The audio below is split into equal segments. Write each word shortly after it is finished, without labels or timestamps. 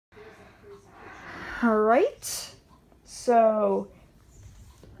Alright, so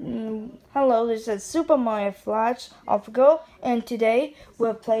hello, this is Super Mario Flash Go, and today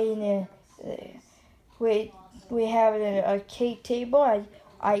we're playing we have an arcade table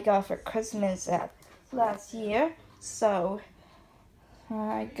I got for Christmas last year. So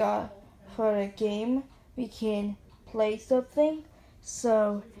I got for the game we can play something.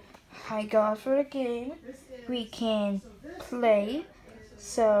 So I got for the game we can play.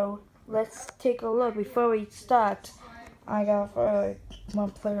 So let's take a look before we start. I got for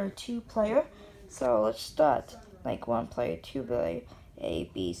 1 player, 2 player. So let's start. Like 1 player, 2 player, A,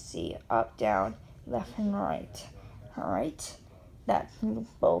 B, C, up, down, left, and right. Alright, that's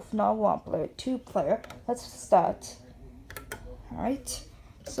both not 1 player, 2 player. Let's start. Alright,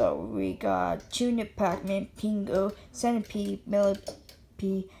 so we got Junior Pac-Man, Pingo, Centipede,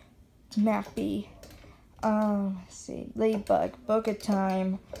 Millipede, Mappy, let's see, Ladybug, Booger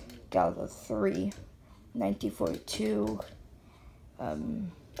Time, Galaga 3, 1942,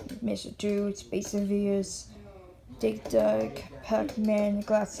 Mr. Drew, Space Invaders, Dig Dug, Pac-Man,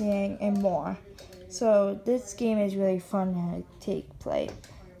 Glaciang, and more. So this game is really fun to play.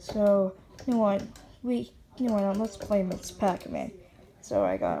 So you know what, let's play Miss Pac-Man. So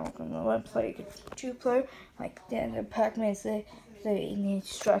I got 1 player, 2 player, like then the Pac-Man say the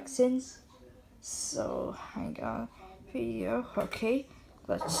instructions. So I got video. Okay,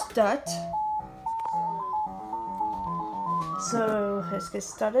 let's start. So let's get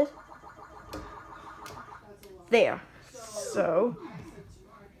started. There. So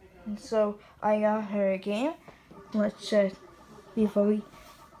I got her game. Let's just before we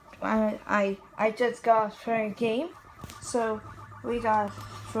I just got her game. So we got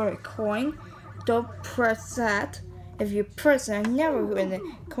for a coin. Don't press that. If you press it, I never win the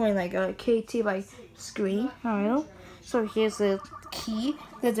coin like a KT like screen. I don't know. So here's the key.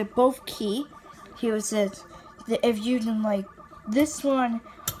 There's a both key. Here it says if you can like this one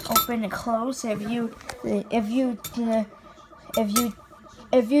open and close. If you do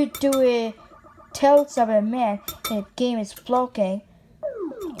it, tell someone man the game is broken.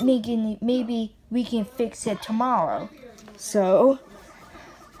 Maybe we can fix it tomorrow. So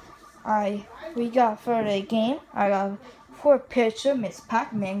we got for the game. I got 4 pictures: Miss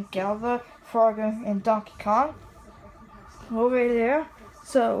Pac-Man, Galva, Frogger, and Donkey Kong over there.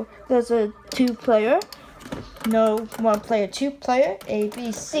 So there's a 2 player. No, 1 player, 2 player, A,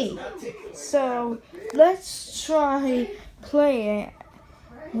 B, C. So let's try playing.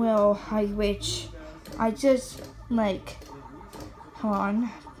 Well, I just like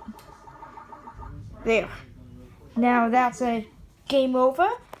on there. Now that's a game over.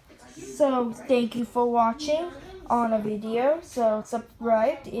 So thank you for watching on a video. So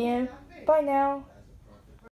subscribe and bye now.